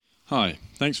Hi,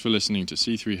 thanks for listening to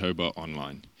C3 Hobart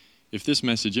Online. If this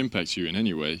message impacts you in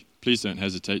any way, please don't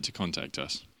hesitate to contact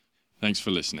us. Thanks for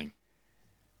listening.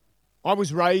 I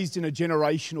was raised in a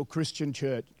generational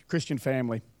Christian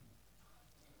family.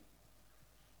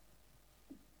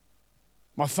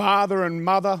 My father and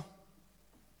mother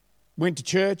went to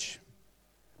church.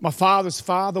 My father's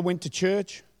father went to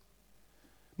church.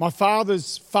 My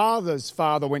father's father's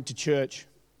father went to church.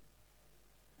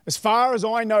 As far as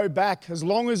I know back, as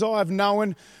long as I've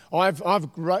known, I've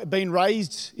been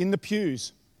raised in the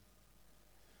pews.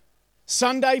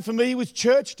 Sunday for me was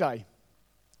church day.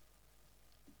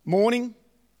 Morning,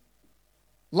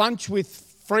 lunch with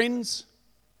friends,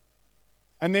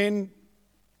 and then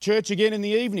church again in the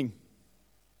evening.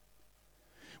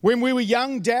 When we were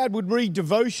young, Dad would read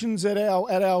devotions at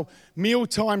our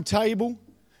mealtime table,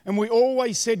 and we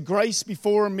always said grace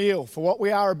before a meal. For what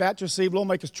we are about to receive, Lord,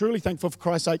 make us truly thankful for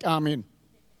Christ's sake. Amen.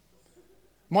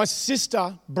 My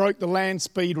sister broke the land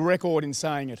speed record in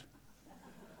saying it.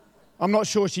 I'm not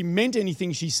sure she meant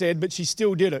anything she said, but she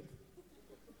still did it.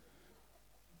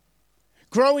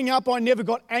 Growing up, I never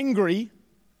got angry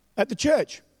at the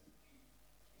church.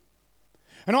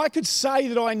 And I could say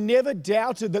that I never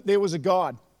doubted that there was a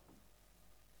God.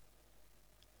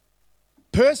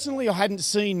 Personally, I hadn't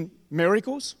seen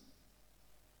miracles.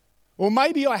 Or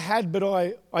maybe I had, but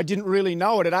I didn't really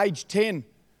know it. At age 10,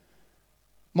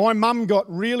 my mum got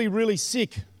really, really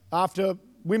sick after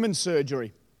women's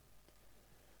surgery.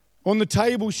 On the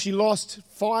table, she lost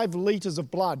 5 litres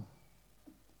of blood.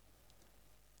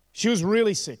 She was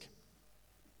really sick.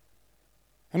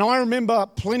 And I remember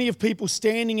plenty of people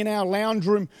standing in our lounge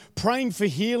room praying for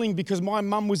healing because my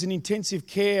mum was in intensive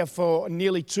care for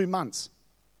nearly 2 months.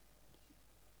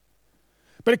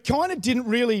 But it kind of didn't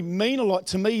really mean a lot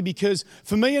to me because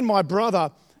for me and my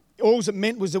brother, all it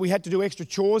meant was that we had to do extra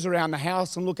chores around the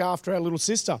house and look after our little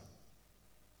sister.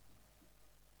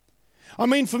 I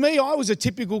mean, for me, I was a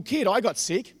typical kid. I got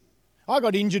sick. I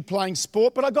got injured playing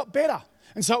sport, but I got better.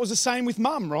 And so it was the same with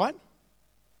Mum, right?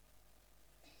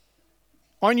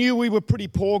 I knew we were pretty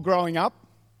poor growing up.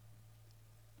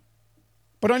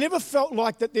 But I never felt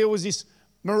like that there was this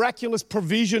miraculous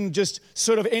provision just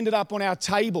sort of ended up on our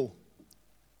table.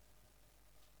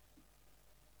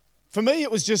 For me,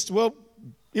 it was just,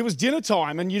 it was dinner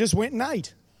time and you just went and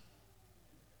ate.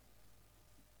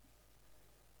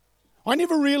 I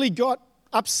never really got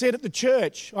upset at the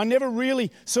church. I never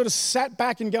really sort of sat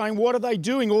back and going, what are they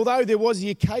doing? Although there was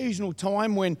the occasional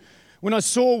time when I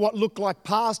saw what looked like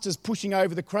pastors pushing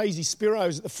over the crazy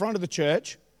Spiros at the front of the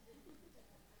church,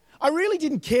 I really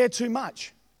didn't care too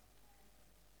much.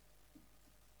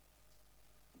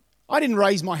 I didn't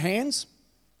raise my hands.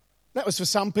 That was for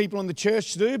some people in the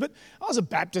church to do, but I was a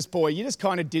Baptist boy. You just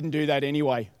kind of didn't do that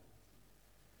anyway.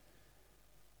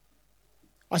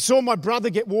 I saw my brother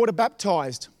get water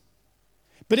baptised.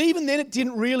 But even then it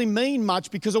didn't really mean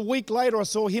much because a week later I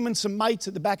saw him and some mates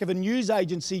at the back of a news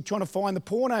agency trying to find the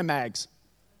porno mags.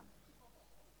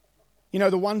 You know,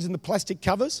 the ones in the plastic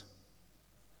covers?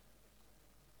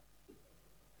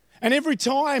 And every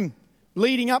time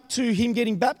leading up to him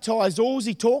getting baptised, all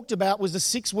he talked about was the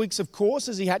 6 weeks of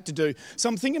courses he had to do. So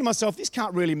I'm thinking to myself, this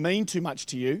can't really mean too much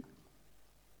to you.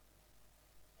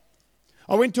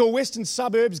 I went to a Western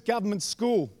Suburbs government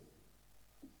school.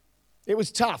 It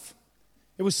was tough.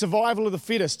 It was survival of the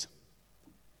fittest.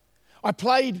 I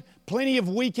played plenty of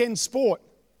weekend sport.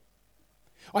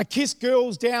 I kissed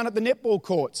girls down at the netball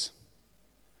courts.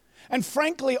 And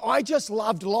frankly, I just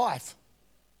loved life.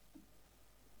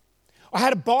 I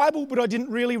had a Bible, but I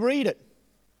didn't really read it.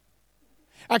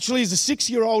 Actually, as a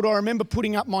 6-year-old, I remember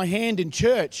putting up my hand in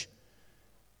church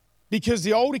because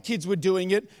the older kids were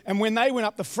doing it, and when they went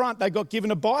up the front, they got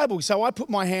given a Bible. So I put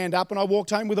my hand up and I walked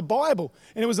home with a Bible,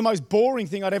 and it was the most boring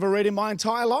thing I'd ever read in my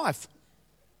entire life.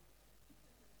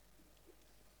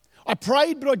 I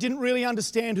prayed, but I didn't really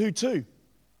understand who to.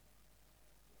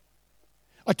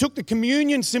 I took the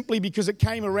communion simply because it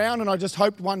came around and I just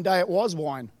hoped one day it was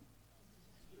wine.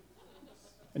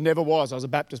 It never was. I was a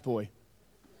Baptist boy.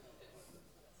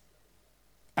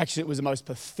 Actually, it was the most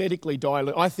pathetically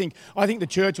diluted. I think the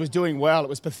church was doing well. It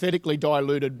was pathetically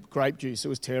diluted grape juice. It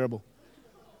was terrible.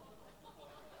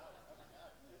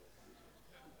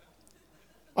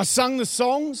 I sung the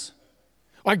songs.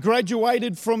 I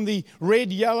graduated from the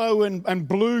red, yellow, and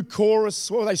blue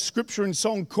chorus, or they scripture and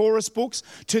song chorus books,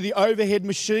 to the overhead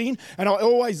machine. And I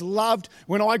always loved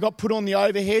when I got put on the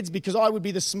overheads because I would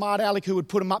be the smart aleck who would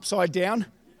put them upside down.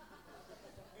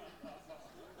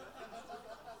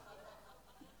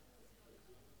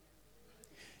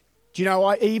 Do you know,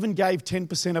 I even gave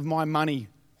 10% of my money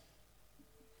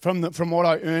from what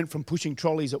I earned from pushing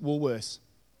trolleys at Woolworths.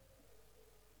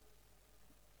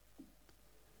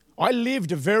 I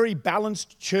lived a very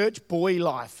balanced church boy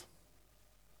life.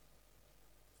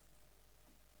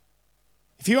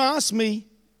 If you ask me,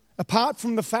 apart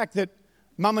from the fact that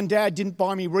Mum and Dad didn't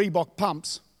buy me Reebok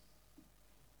pumps,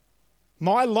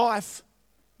 my life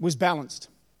was balanced.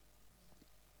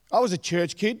 I was a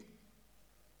church kid.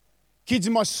 Kids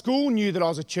in my school knew that I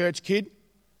was a church kid.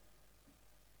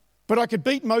 But I could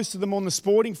beat most of them on the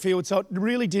sporting field, so it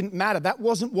really didn't matter. That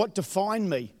wasn't what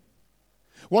defined me.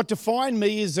 What defined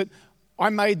me is that I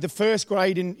made the first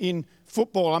grade in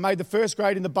football. I made the first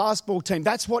grade in the basketball team.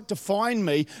 That's what defined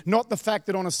me, not the fact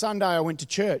that on a Sunday I went to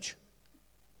church.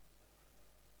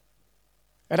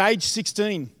 At age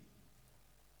 16,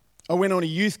 I went on a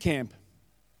youth camp.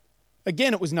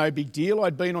 Again, it was no big deal.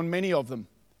 I'd been on many of them.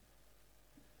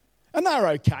 And they were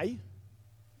okay.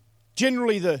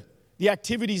 Generally, the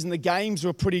activities and the games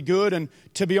were pretty good. And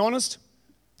to be honest,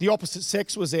 the opposite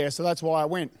sex was there, so that's why I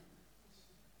went.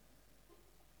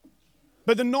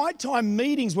 But the nighttime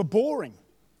meetings were boring.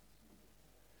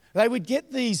 They would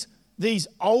get these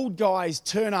old guys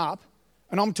turn up,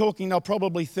 and I'm talking they're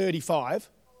probably 35.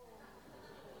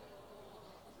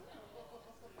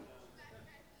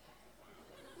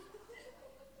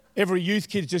 Every youth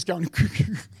kid's just going...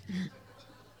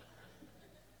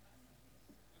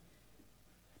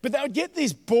 But they would get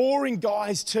these boring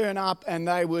guys turn up and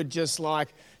they would just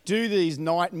do these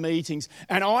night meetings.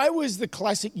 And I was the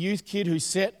classic youth kid who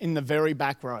sat in the very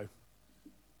back row.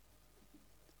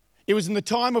 It was in the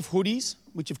time of hoodies,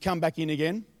 which have come back in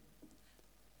again.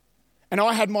 And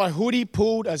I had my hoodie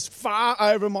pulled as far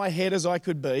over my head as I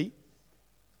could be.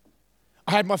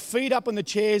 I had my feet up on the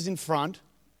chairs in front.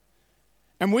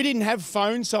 And we didn't have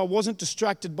phones, so I wasn't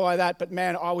distracted by that. But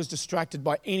man, I was distracted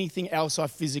by anything else I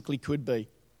physically could be.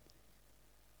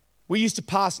 We used to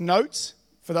pass notes.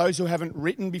 For those who haven't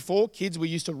written before, kids, we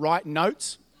used to write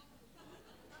notes.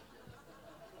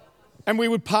 And we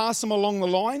would pass them along the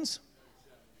lines.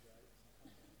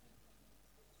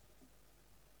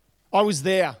 I was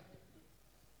there,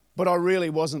 but I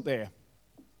really wasn't there.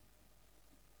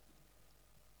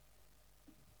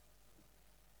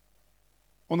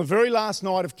 On the very last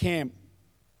night of camp,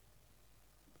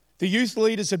 the youth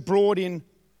leaders had brought in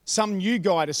some new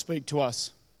guy to speak to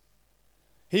us.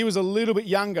 He was a little bit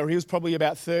younger. He was probably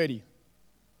about 30.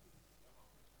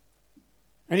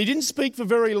 And he didn't speak for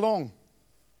very long.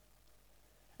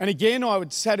 And again, I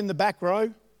sat in the back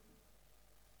row.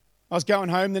 I was going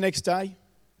home the next day.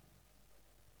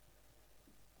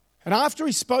 And after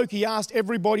he spoke, he asked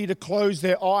everybody to close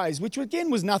their eyes, which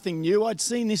again was nothing new. I'd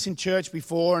seen this in church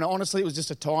before, and honestly, it was just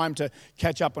a time to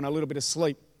catch up on a little bit of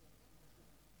sleep.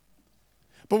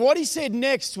 But what he said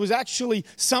next was actually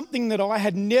something that I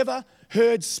had never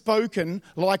heard spoken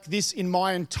like this in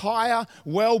my entire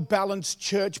well-balanced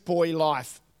church boy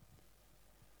life.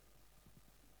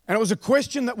 And it was a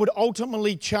question that would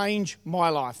ultimately change my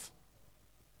life.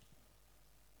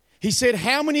 He said,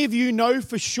 how many of you know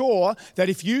for sure that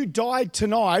if you died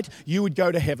tonight, you would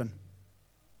go to heaven?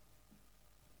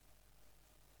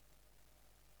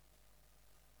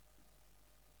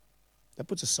 That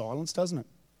puts a silence, doesn't it?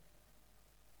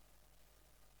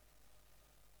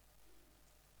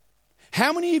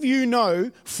 How many of you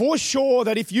know for sure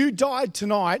that if you died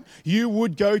tonight, you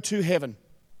would go to heaven?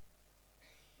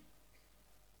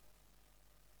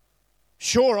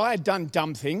 Sure, I had done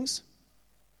dumb things.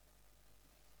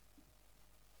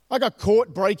 I got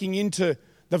caught breaking into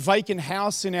the vacant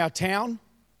house in our town,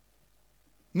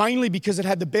 mainly because it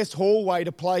had the best hallway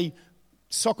to play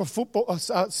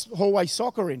hallway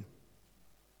soccer in.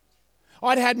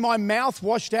 I'd had my mouth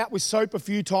washed out with soap a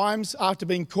few times after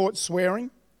being caught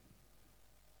swearing.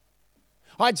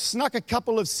 I'd snuck a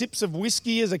couple of sips of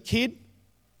whiskey as a kid.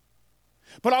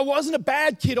 But I wasn't a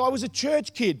bad kid, I was a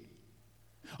church kid.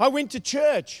 I went to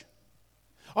church.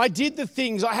 I did the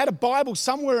things. I had a Bible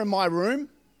somewhere in my room.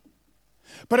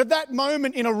 But at that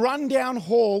moment in a rundown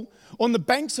hall on the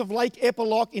banks of Lake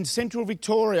Eppalock in central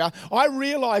Victoria, I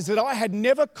realised that I had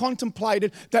never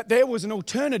contemplated that there was an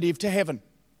alternative to heaven.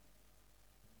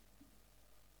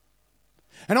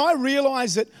 And I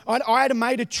realised that I had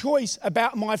made a choice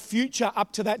about my future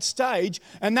up to that stage,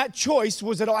 and that choice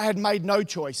was that I had made no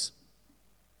choice.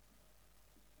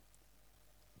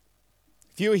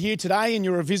 If you are here today and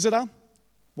you're a visitor,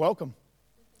 welcome.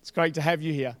 It's great to have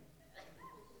you here.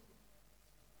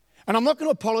 And I'm not going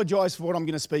to apologise for what I'm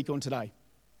going to speak on today.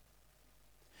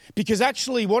 Because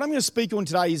actually what I'm going to speak on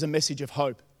today is a message of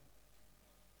hope.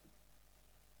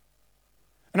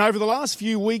 And over the last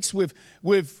few weeks we've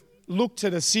looked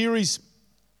at a series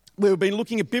where we've been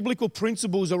looking at biblical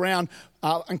principles around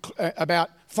about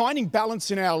finding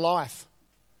balance in our life.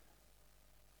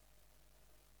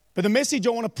 But the message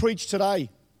I want to preach today,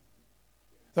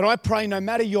 that I pray no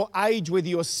matter your age, whether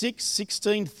you're 6,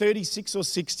 16, 36 or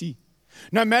 60,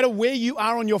 no matter where you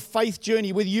are on your faith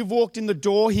journey, whether you've walked in the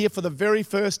door here for the very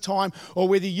first time or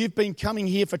whether you've been coming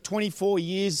here for 24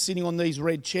 years sitting on these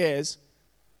red chairs,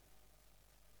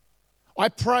 I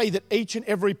pray that each and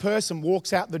every person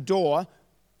walks out the door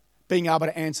being able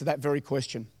to answer that very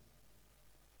question.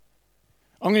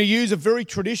 I'm going to use a very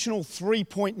traditional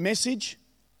 3-point message,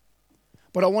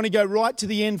 but I want to go right to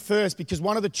the end first, because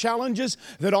one of the challenges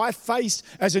that I faced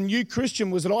as a new Christian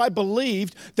was that I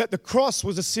believed that the cross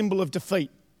was a symbol of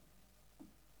defeat.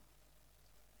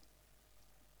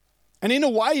 And in a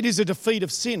way, it is a defeat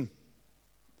of sin.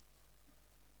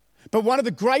 But one of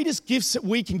the greatest gifts that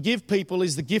we can give people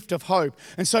is the gift of hope.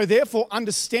 And so therefore,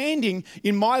 understanding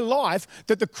in my life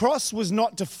that the cross was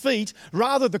not defeat,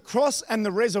 rather the cross and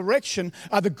the resurrection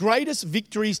are the greatest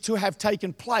victories to have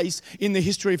taken place in the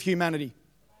history of humanity.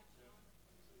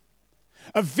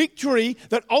 A victory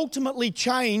that ultimately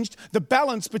changed the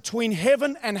balance between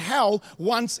heaven and hell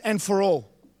once and for all.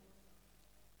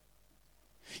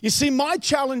 You see, my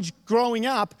challenge growing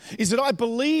up is that I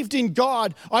believed in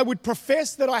God. I would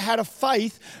profess that I had a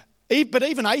faith, but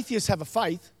even atheists have a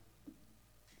faith.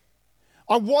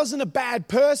 I wasn't a bad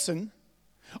person.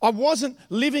 I wasn't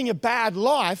living a bad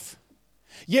life,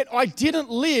 yet I didn't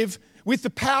live with the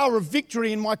power of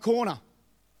victory in my corner.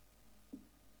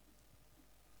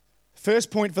 First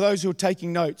point for those who are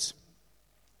taking notes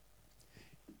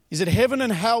is that heaven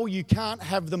and hell, you can't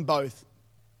have them both.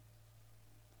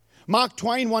 Mark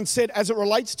Twain once said, as it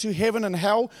relates to heaven and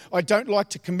hell, I don't like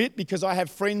to commit because I have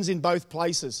friends in both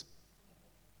places.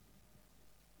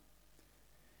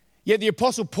 Yet the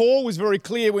Apostle Paul was very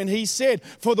clear when he said,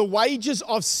 for the wages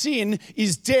of sin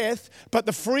is death, but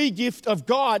the free gift of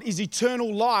God is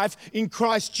eternal life in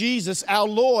Christ Jesus our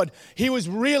Lord. He was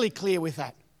really clear with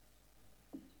that.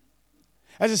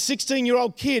 As a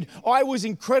 16-year-old kid, I was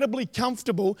incredibly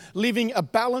comfortable living a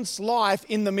balanced life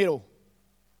in the middle.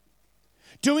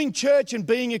 Doing church and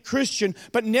being a Christian,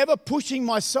 but never pushing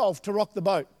myself to rock the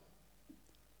boat.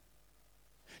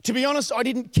 To be honest, I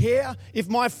didn't care if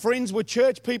my friends were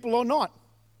church people or not.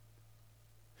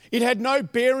 It had no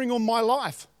bearing on my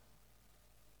life.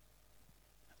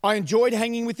 I enjoyed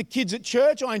hanging with the kids at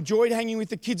church. I enjoyed hanging with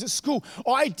the kids at school.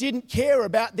 I didn't care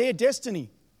about their destiny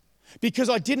because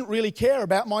I didn't really care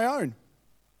about my own.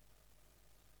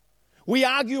 We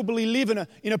arguably live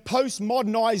in a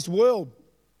postmodernized world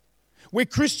where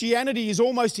Christianity is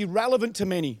almost irrelevant to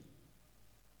many.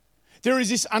 There is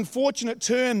this unfortunate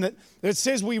term that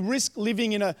says we risk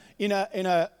living in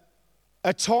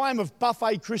a time of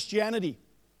buffet Christianity,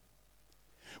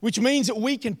 which means that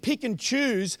we can pick and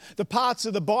choose the parts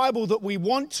of the Bible that we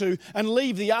want to and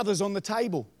leave the others on the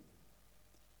table.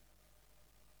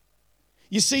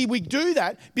 You see, we do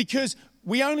that because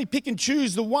we only pick and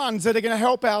choose the ones that are going to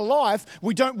help our life.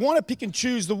 We don't want to pick and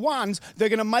choose the ones that are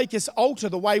going to make us alter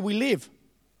the way we live.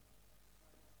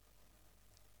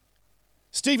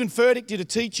 Stephen Furtick did a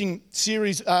teaching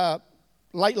series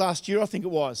late last year, I think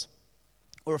it was,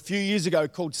 or a few years ago,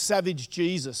 called Savage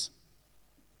Jesus,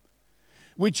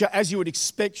 which, as you would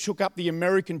expect, shook up the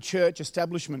American church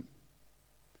establishment.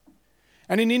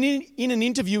 And in an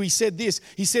interview, he said this.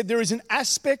 He said, there is an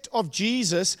aspect of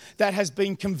Jesus that has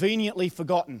been conveniently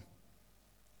forgotten.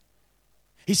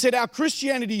 He said, our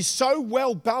Christianity is so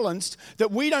well balanced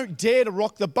that we don't dare to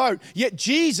rock the boat. Yet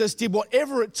Jesus did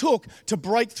whatever it took to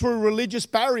break through religious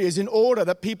barriers in order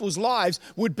that people's lives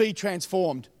would be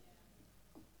transformed.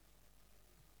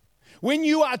 When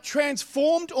you are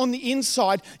transformed on the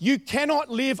inside, you cannot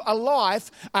live a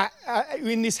life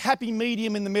in this happy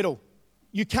medium in the middle.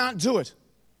 You can't do it.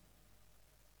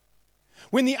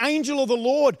 When the angel of the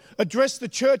Lord addressed the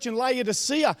church in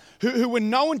Laodicea, who were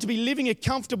known to be living a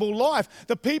comfortable life,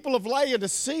 the people of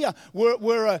Laodicea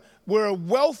were a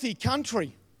wealthy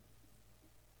country.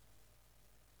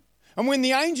 And when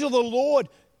the angel of the Lord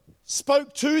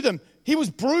spoke to them, he was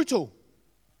brutal.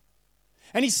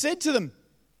 And he said to them,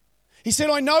 he said,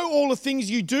 I know all the things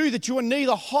you do, that you are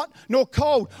neither hot nor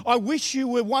cold. I wish you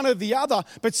were one or the other,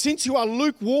 but since you are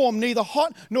lukewarm, neither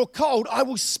hot nor cold, I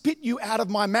will spit you out of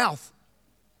my mouth.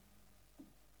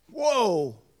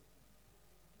 Whoa.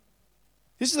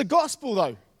 This is the gospel,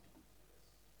 though.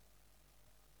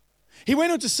 He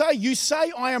went on to say, you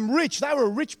say I am rich. They were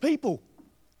rich people.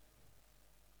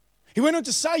 He went on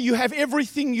to say, you have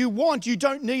everything you want. You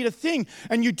don't need a thing.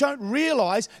 And you don't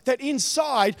realize that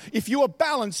inside, if you are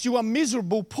balanced, you are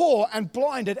miserable, poor, and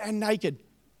blinded and naked.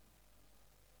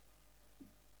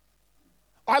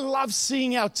 I love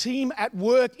seeing our team at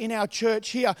work in our church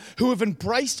here who have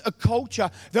embraced a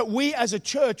culture that we as a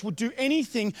church would do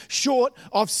anything short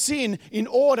of sin in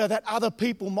order that other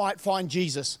people might find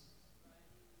Jesus.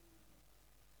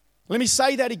 Let me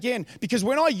say that again, because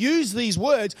when I use these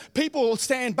words, people will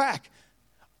stand back.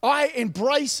 I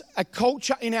embrace a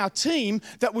culture in our team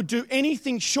that would do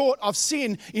anything short of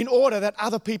sin in order that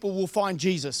other people will find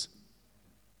Jesus.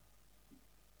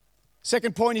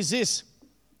 Second point is this.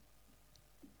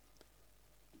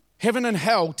 Heaven and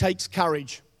hell takes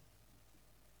courage.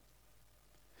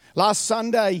 Last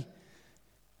Sunday,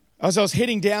 as I was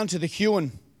heading down to the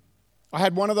Huon, I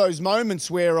had one of those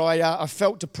moments where I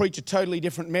felt to preach a totally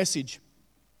different message.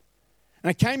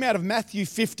 And it came out of Matthew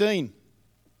 15.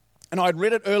 And I'd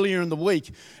read it earlier in the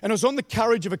week. And it was on the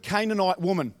courage of a Canaanite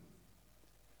woman.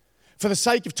 For the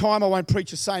sake of time, I won't preach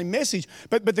the same message.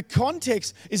 But the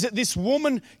context is that this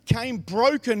woman came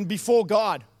broken before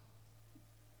God.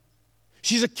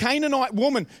 She's a Canaanite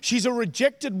woman. She's a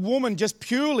rejected woman just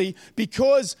purely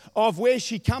because of where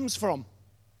she comes from.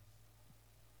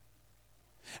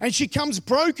 And she comes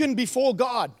broken before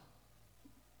God.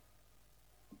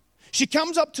 She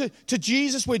comes up to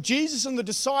Jesus where Jesus and the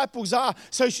disciples are.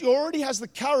 So she already has the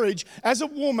courage as a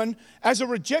woman, as a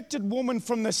rejected woman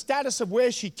from the status of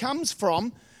where she comes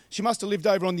from. She must have lived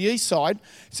over on the east side.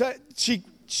 So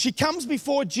she comes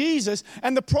before Jesus,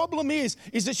 and the problem is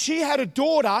that she had a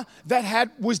daughter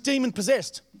that was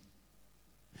demon-possessed.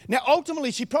 Now,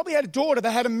 ultimately, she probably had a daughter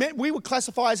that we would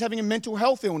classify as having a mental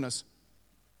health illness.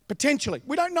 Potentially.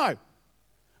 We don't know.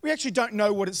 We actually don't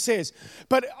know what it says.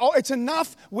 But it's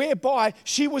enough whereby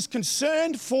she was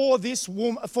concerned for this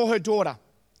woman, for her daughter.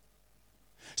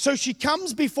 So she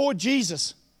comes before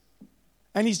Jesus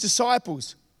and his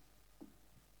disciples.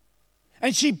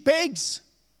 And she begs.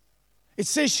 It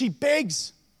says she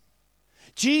begs,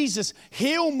 Jesus,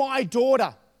 heal my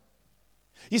daughter.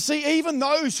 You see, even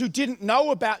those who didn't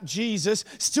know about Jesus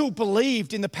still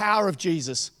believed in the power of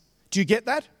Jesus. Do you get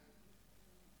that?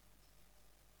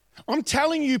 I'm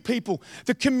telling you people,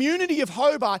 the community of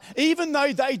Hobart, even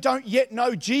though they don't yet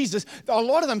know Jesus, a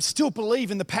lot of them still believe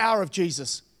in the power of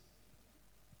Jesus.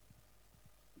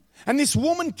 And this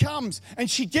woman comes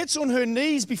and she gets on her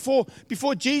knees before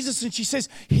Jesus and she says,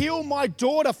 heal my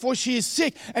daughter for she is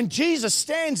sick. And Jesus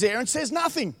stands there and says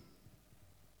nothing.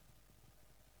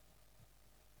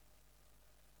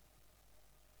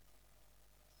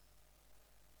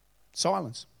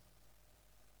 Silence.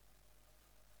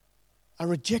 A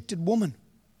rejected woman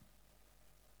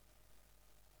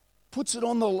puts it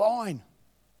on the line.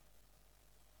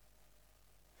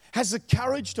 Has the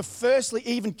courage to firstly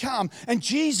even come, and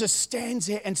Jesus stands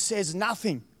there and says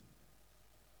nothing.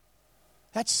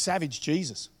 That's savage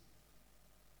Jesus.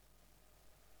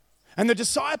 And the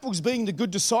disciples, being the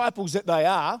good disciples that they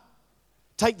are,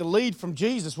 take the lead from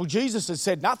Jesus. Well, Jesus has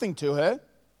said nothing to her.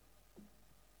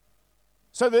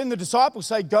 So then the disciples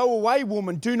say, go away,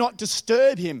 woman, do not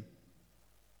disturb him.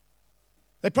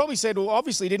 They probably said, well,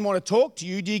 obviously he didn't want to talk to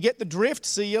you. Do you get the drift?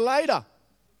 See you later.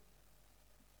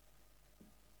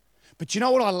 But you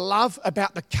know what I love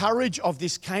about the courage of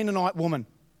this Canaanite woman?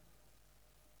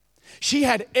 She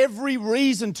had every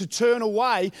reason to turn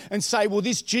away and say, well,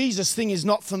 this Jesus thing is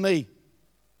not for me.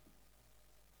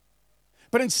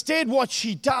 But instead what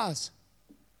she does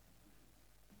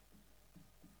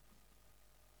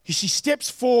is she steps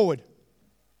forward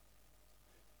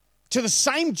to the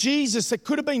same Jesus that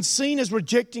could have been seen as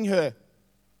rejecting her.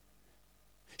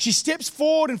 She steps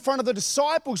forward in front of the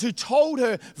disciples who told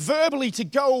her verbally to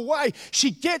go away.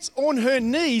 She gets on her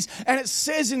knees, and it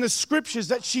says in the scriptures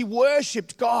that she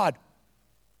worshipped God.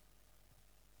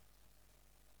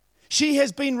 She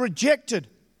has been rejected.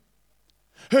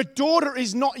 Her daughter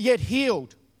is not yet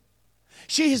healed.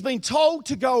 She has been told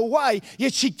to go away,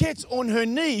 yet she gets on her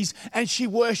knees and she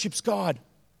worships God.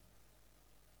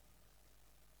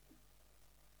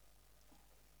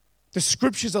 The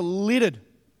scriptures are littered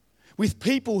with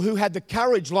people who had the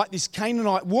courage, like this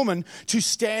Canaanite woman, to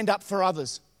stand up for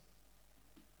others.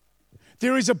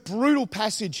 There is a brutal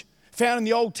passage found in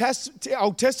the Old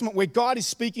Testament where God is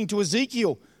speaking to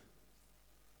Ezekiel.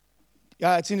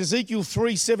 It's in Ezekiel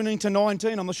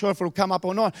 3:17-19. I'm not sure if it'll come up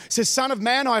or not. It says, Son of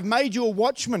man, I have made you a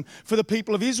watchman for the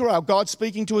people of Israel. God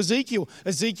speaking to Ezekiel.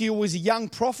 Ezekiel was a young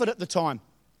prophet at the time.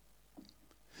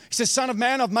 He says, Son of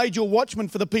man, I've made you a watchman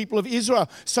for the people of Israel.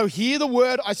 So hear the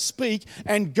word I speak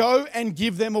and go and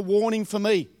give them a warning for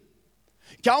me.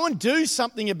 Go and do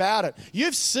something about it.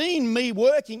 You've seen me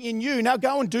working in you. Now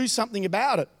go and do something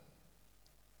about it.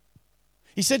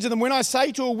 He said to them, when I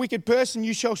say to a wicked person,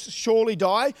 you shall surely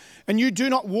die, and you do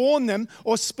not warn them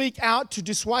or speak out to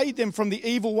dissuade them from the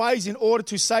evil ways in order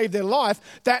to save their life,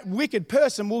 that wicked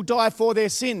person will die for their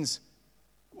sins.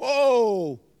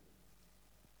 Whoa.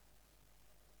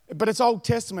 But it's Old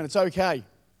Testament, it's okay.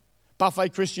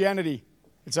 Buffet Christianity,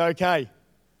 it's okay.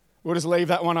 We'll just leave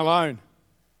that one alone.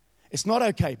 It's not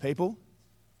okay, people.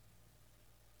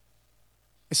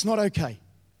 It's not okay.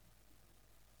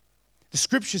 The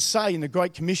scriptures say in the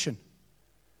Great Commission,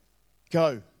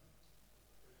 go.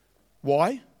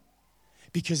 Why?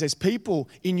 Because there's people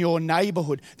in your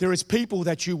neighborhood. There is people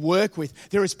that you work with.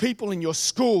 There is people in your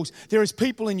schools. There is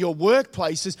people in your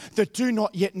workplaces that do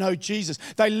not yet know Jesus.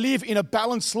 They live in a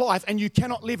balanced life, and you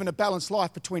cannot live in a balanced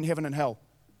life between heaven and hell.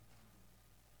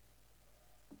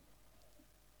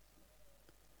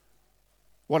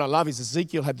 What I love is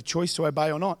Ezekiel had the choice to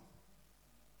obey or not.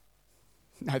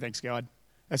 No, thanks, God.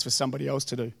 That's for somebody else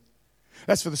to do.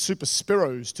 That's for the super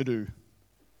spiros to do.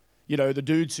 You know, the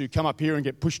dudes who come up here and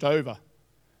get pushed over.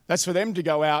 That's for them to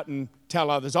go out and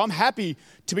tell others. I'm happy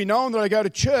to be known that I go to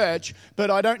church, but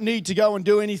I don't need to go and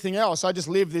do anything else. I just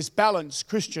live this balanced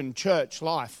Christian church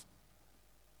life.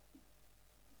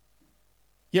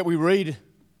 Yet we read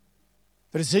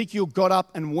that Ezekiel got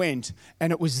up and went,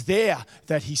 and it was there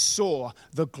that he saw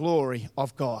the glory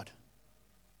of God.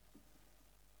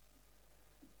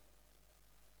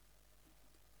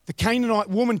 The Canaanite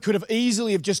woman could have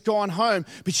easily have just gone home,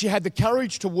 but she had the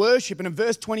courage to worship. And in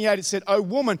verse 28 it said, "O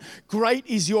woman, great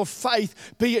is your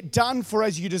faith. Be it done for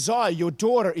as you desire. Your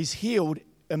daughter is healed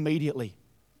immediately."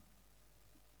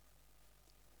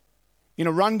 In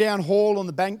a rundown hall on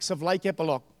the banks of Lake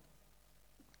Eppalock,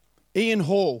 Ian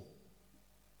Hall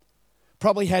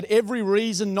probably had every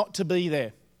reason not to be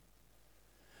there.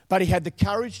 But he had the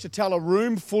courage to tell a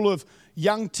room full of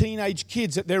young teenage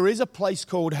kids that there is a place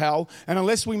called hell, and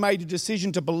unless we made a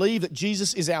decision to believe that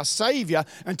Jesus is our Savior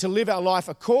and to live our life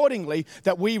accordingly,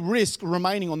 that we risk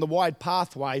remaining on the wide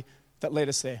pathway that led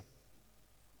us there.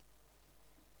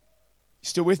 You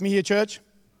still with me here, church?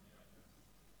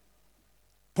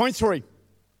 Point 3.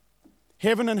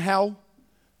 Heaven and hell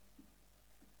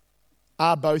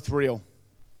are both real.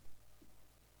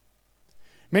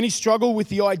 Many struggle with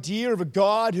the idea of a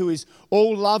God who is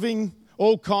all loving,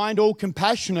 all kind, all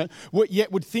compassionate,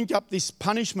 yet would think up this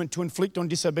punishment to inflict on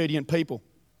disobedient people.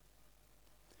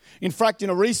 In fact, in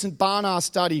a recent Barna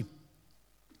study,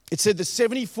 it said that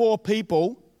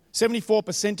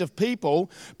 74% of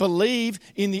people believe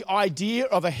in the idea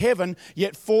of a heaven,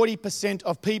 yet 40%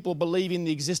 of people believe in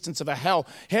the existence of a hell.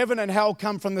 Heaven and hell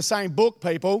come from the same book,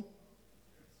 people.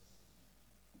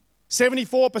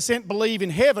 74% believe in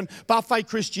heaven. Buffet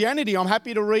Christianity, I'm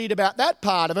happy to read about that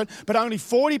part of it, but only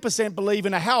 40% believe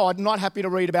in a hell. I'm not happy to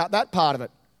read about that part of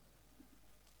it.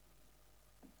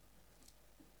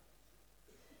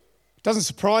 It doesn't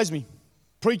surprise me.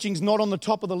 Preaching's not on the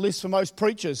top of the list for most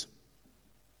preachers.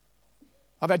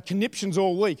 I've had conniptions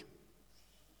all week.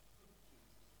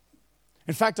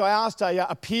 In fact, I asked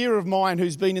a peer of mine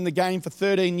who's been in the game for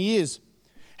 13 years,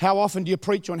 how often do you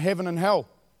preach on heaven and hell?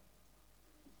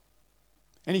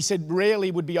 And he said, rarely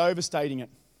would be overstating it.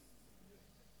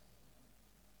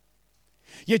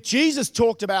 Yet Jesus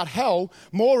talked about hell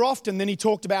more often than he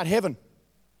talked about heaven.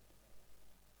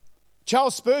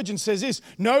 Charles Spurgeon says this,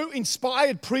 "No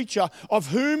inspired preacher of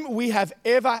whom we have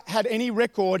ever had any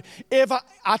record ever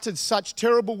uttered such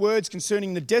terrible words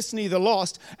concerning the destiny of the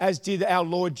lost as did our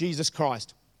Lord Jesus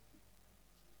Christ."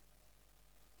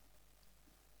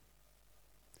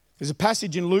 There's a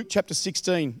passage in Luke chapter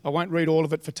 16. I won't read all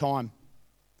of it for time.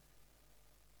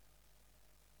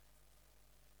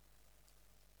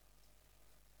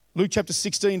 Luke chapter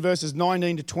 16, verses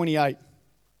 19 to 28.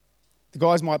 The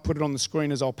guys might put it on the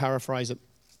screen as I'll paraphrase it.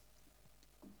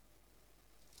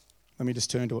 Let me just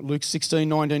turn to it. Luke 16,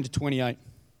 19 to 28.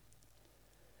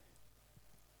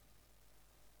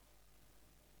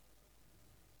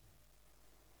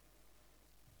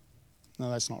 No,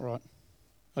 that's not right.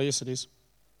 Oh, yes, it is.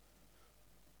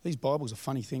 These Bibles are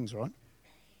funny things, right?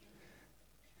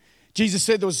 Jesus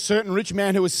said there was a certain rich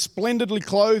man who was splendidly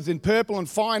clothed in purple and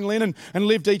fine linen and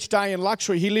lived each day in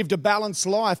luxury. He lived a balanced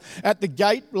life. At the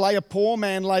gate lay a poor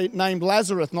man named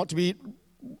Lazarus, not to be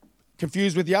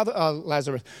confused with the other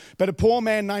Lazarus, but a poor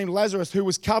man named Lazarus who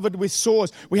was covered with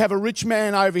sores. We have a rich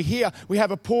man over here. We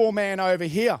have a poor man over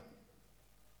here.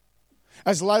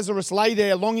 As Lazarus lay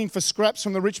there longing for scraps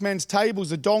from the rich man's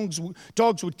tables, the dogs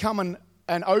would come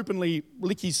and openly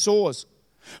lick his sores.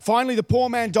 Finally, the poor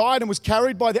man died and was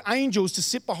carried by the angels to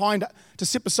sit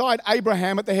beside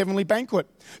Abraham at the heavenly banquet.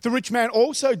 The rich man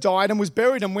also died and was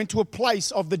buried and went to a place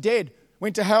of the dead,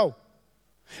 went to hell.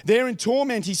 There in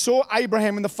torment, he saw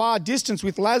Abraham in the far distance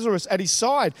with Lazarus at his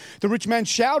side. The rich man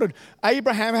shouted,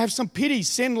 "Abraham, have some pity.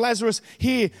 Send Lazarus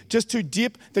here just to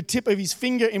dip the tip of his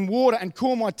finger in water and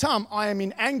cool my tongue. I am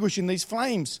in anguish in these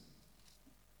flames."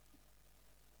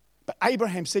 But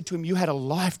Abraham said to him, "You had a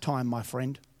lifetime, my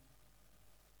friend.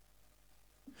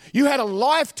 You had a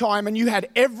lifetime and you had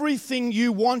everything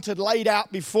you wanted laid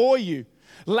out before you.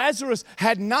 Lazarus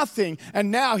had nothing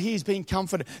and now he's being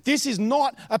comforted." This is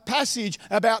not a passage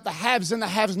about the haves and the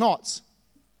have-nots.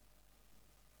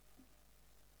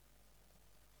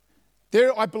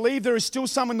 I believe there is still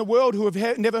some in the world who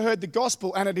have never heard the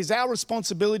gospel, and it is our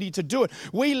responsibility to do it.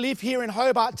 We live here in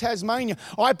Hobart, Tasmania.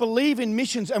 I believe in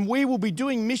missions, and we will be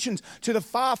doing missions to the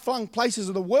far-flung places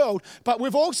of the world, but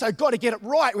we've also got to get it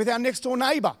right with our next-door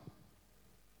neighbour.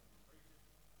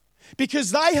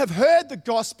 Because they have heard the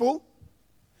gospel.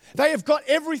 They have got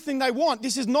everything they want.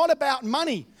 This is not about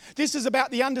money. This is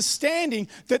about the understanding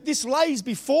that this lays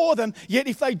before them, yet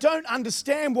if they don't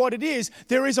understand what it is,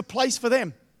 there is a place for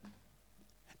them.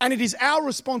 And it is our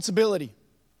responsibility.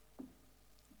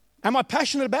 Am I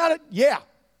passionate about it? Yeah,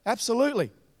 absolutely.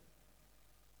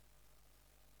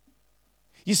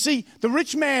 You see, the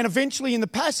rich man eventually in the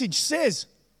passage says,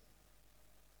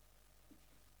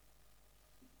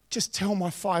 "Just tell my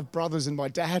 5 brothers and my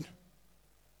dad.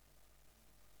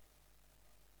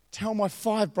 Tell my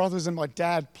 5 brothers and my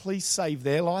dad, please save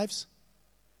their lives."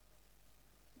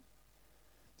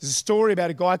 There's a story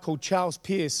about a guy called Charles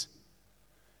Pearce.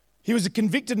 He was a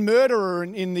convicted murderer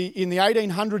in the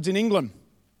 1800s in England,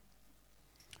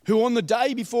 who on the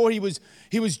day before he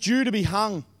was due to be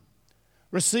hung,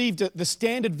 received the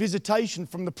standard visitation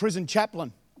from the prison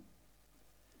chaplain.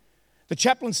 The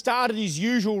chaplain started his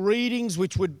usual readings,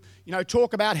 which would,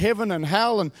 talk about heaven and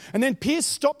hell, and then Pearce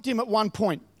stopped him at one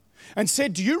point and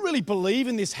said, "Do you really believe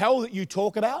in this hell that you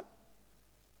talk about?"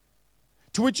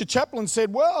 To which the chaplain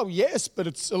said, "Well, yes, but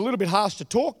it's a little bit harsh to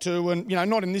talk to and,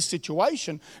 not in this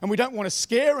situation, and we don't want to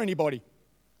scare anybody."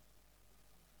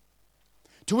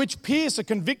 To which Pearce, a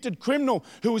convicted criminal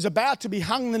who was about to be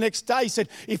hung the next day, said,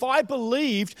 "If I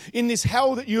believed in this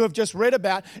hell that you have just read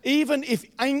about, even if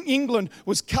England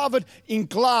was covered in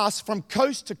glass from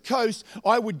coast to coast,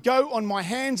 I would go on my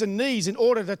hands and knees in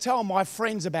order to tell my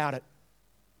friends about it."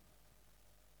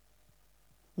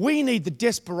 We need the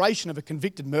desperation of a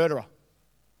convicted murderer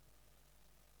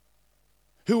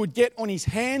who would get on his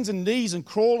hands and knees and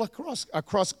crawl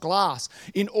across glass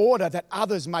in order that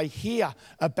others may hear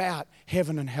about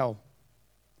heaven and hell.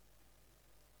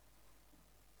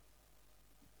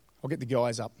 I'll get the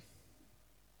guys up.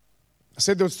 I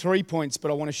said there was 3 points, but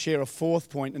I want to share a 4th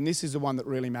point, and this is the one that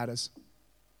really matters.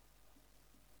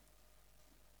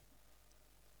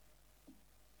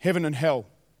 Heaven and hell.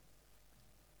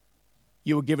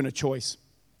 You were given a choice.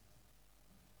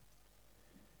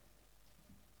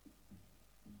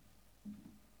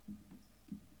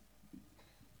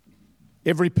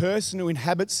 Every person who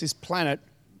inhabits this planet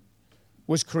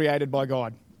was created by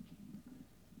God.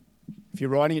 If you're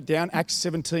writing it down, Acts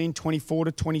 17, 24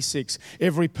 to 26.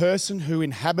 Every person who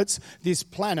inhabits this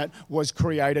planet was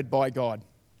created by God.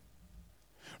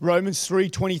 Romans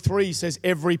 3:23 says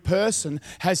every person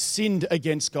has sinned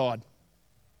against God.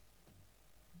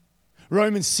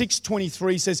 Romans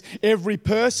 6:23 says every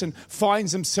person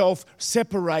finds himself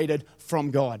separated from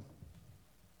God.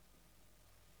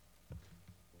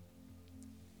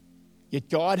 Yet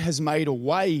God has made a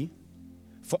way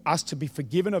for us to be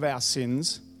forgiven of our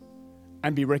sins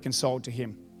and be reconciled to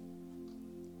Him.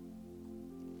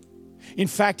 In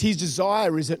fact, His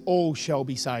desire is that all shall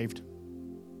be saved.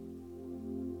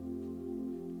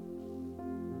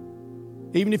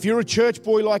 Even if you're a church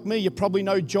boy like me, you probably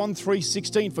know John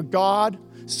 3:16. For God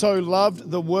so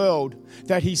loved the world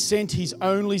that He sent His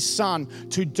only Son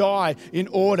to die in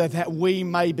order that we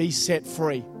may be set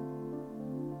free.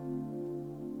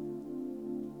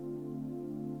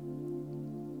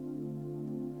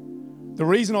 The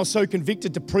reason I was so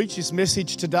convicted to preach this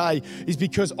message today is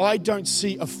because I don't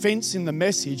see offense in the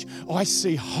message, I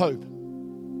see hope.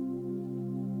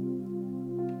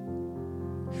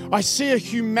 I see a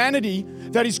humanity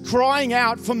that is crying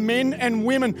out for men and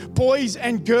women, boys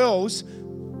and girls,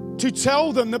 to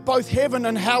tell them that both heaven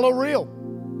and hell are real.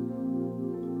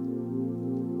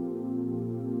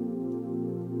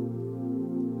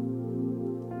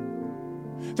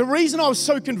 The reason I was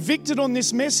so convicted on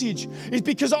this message is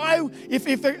because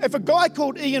if a guy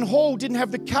called Ian Hall didn't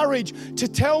have the courage to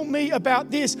tell me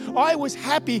about this, I was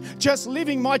happy just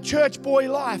living my church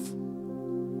boy life.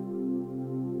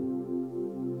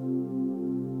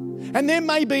 And there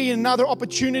may be another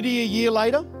opportunity a year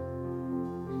later.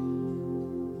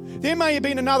 There may have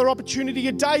been another opportunity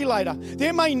a day later.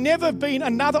 There may never have been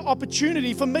another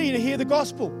opportunity for me to hear the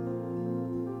gospel.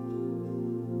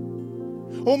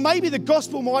 Or maybe the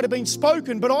gospel might have been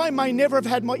spoken, but I may never have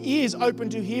had my ears open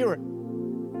to hear it.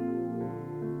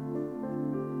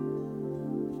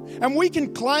 And we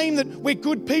can claim that we're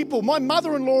good people. My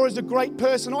mother-in-law is a great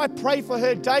person. I pray for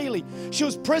her daily. She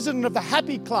was president of the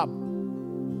Happy Club.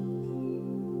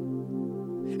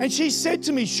 And she said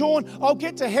to me, Sean, I'll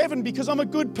get to heaven because I'm a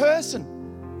good person.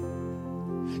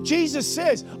 Jesus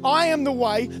says, I am the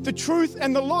way, the truth,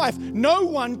 and the life. No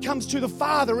one comes to the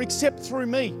Father except through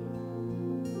me.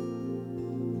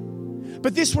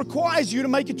 But this requires you to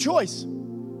make a choice.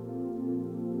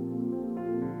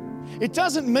 It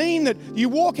doesn't mean that you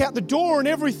walk out the door and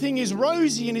everything is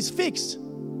rosy and is fixed.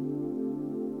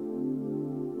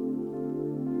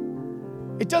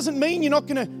 It doesn't mean you're not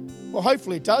going to, well,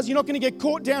 hopefully it does, you're not going to get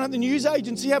caught down at the news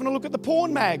agency having a look at the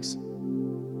porn mags.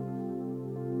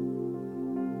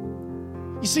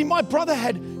 You see, my brother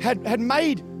had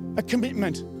made a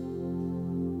commitment.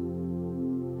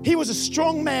 He was a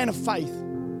strong man of faith.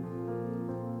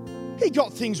 He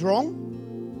got things wrong.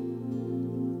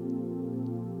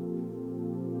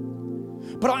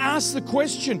 But I asked the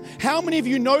question, how many of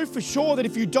you know for sure that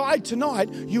if you died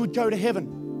tonight, you would go to heaven?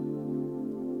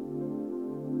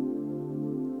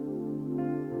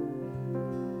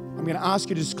 I'm going to ask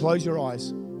you to just close your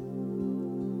eyes.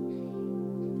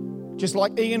 Just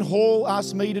like Ian Hall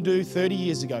asked me to do 30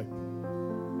 years ago.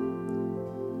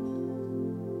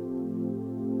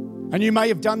 And you may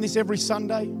have done this every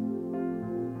Sunday.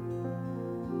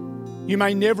 You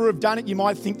may never have done it. You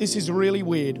might think this is really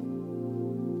weird.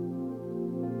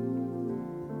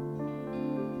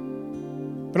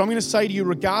 But I'm going to say to you,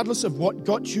 regardless of what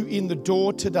got you in the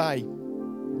door today,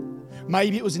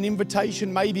 maybe it was an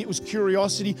invitation, maybe it was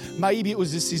curiosity, maybe it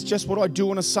was this is just what I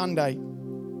do on a Sunday.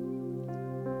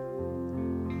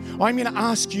 I'm going to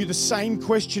ask you the same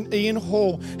question Ian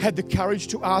Hall had the courage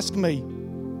to ask me.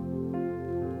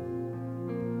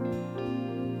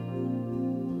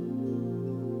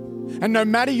 And no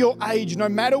matter your age, no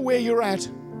matter where you're at,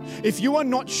 if you are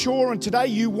not sure and today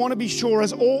you want to be sure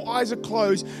as all eyes are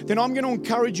closed, then I'm going to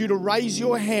encourage you to raise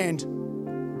your hand.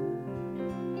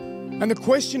 And the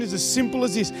question is as simple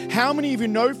as this. How many of you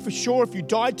know for sure if you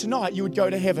died tonight, you would go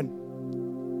to heaven?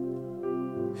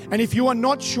 And if you are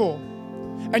not sure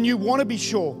and you want to be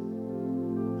sure,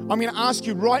 I'm going to ask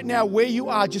you right now where you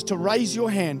are just to raise your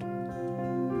hand.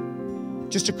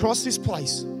 Just across this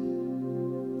place.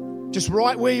 Just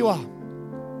right where you are.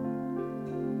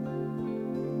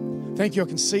 Thank you, I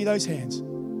can see those hands.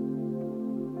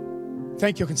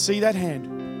 Thank you, I can see that hand.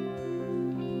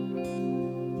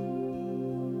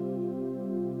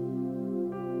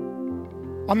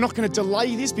 I'm not going to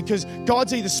delay this because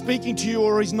God's either speaking to you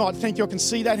or He's not. Thank you, I can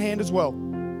see that hand as well.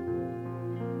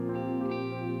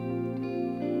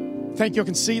 Thank you, I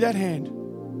can see that hand.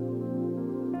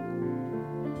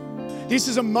 This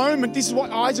is a moment, this is why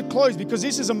eyes are closed, because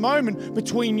this is a moment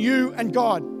between you and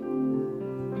God.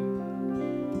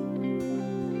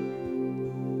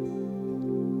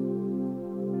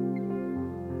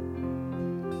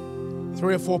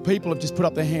 Three or four people have just put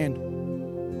up their hand.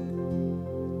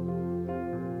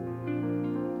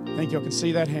 Thank you. I can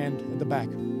see that hand at the back.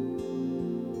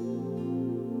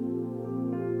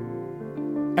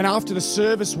 And after the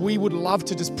service, we would love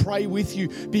to just pray with you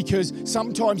because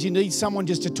sometimes you need someone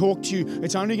just to talk to you.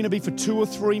 It's only going to be for 2 or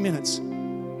 3 minutes.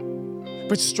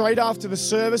 But straight after the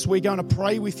service, we're going to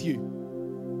pray with you.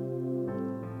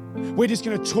 We're just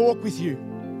going to talk with you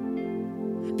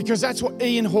because that's what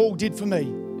Ian Hall did for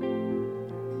me.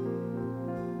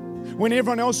 When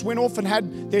everyone else went off and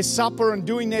had their supper and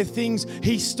doing their things,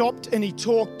 he stopped and he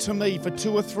talked to me for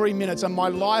 2 or 3 minutes, and my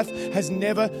life has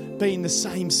never been the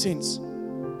same since.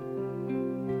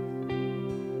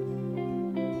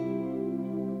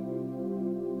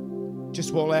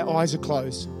 Just while our eyes are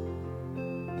closed.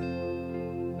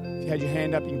 If you had your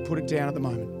hand up, you can put it down at the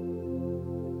moment.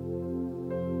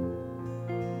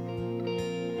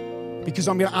 Because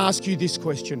I'm going to ask you this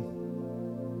question.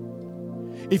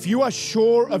 If you are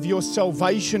sure of your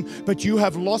salvation, but you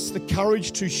have lost the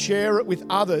courage to share it with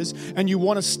others and you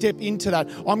want to step into that,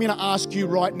 I'm going to ask you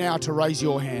right now to raise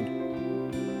your hand.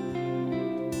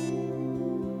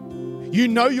 You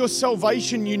know your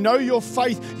salvation, you know your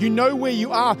faith, you know where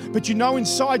you are, but you know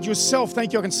inside yourself,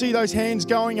 thank you, I can see those hands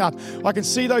going up. I can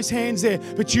see those hands there,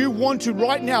 but you want to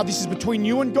right now, this is between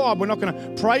you and God. We're not going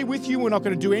to pray with you, we're not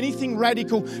going to do anything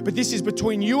radical, but this is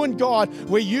between you and God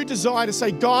where you desire to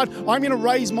say, God, I'm going to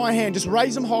raise my hand. Just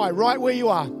raise them high, right where you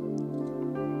are.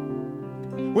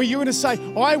 where you're going to say,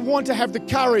 I want to have the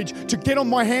courage to get on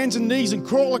my hands and knees and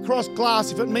crawl across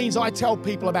glass if it means I tell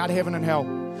people about heaven and hell.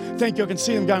 Thank you. I can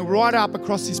see them going right up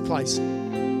across this place.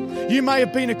 You may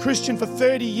have been a Christian for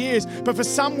 30 years, but for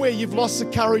somewhere you've lost the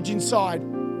courage inside.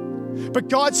 But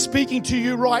God's speaking to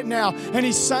you right now, and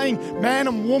He's saying, man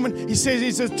and woman, He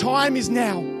says, the time is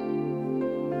now.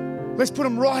 Let's put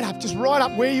them right up, just right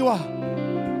up where you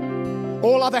are.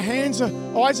 All other hands,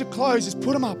 eyes are closed, just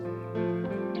put them up.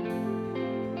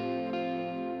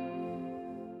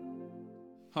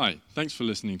 Hi, thanks for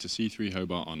listening to C3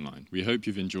 Hobart Online. We hope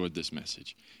you've enjoyed this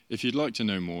message. If you'd like to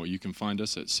know more, you can find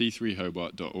us at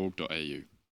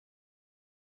c3hobart.org.au.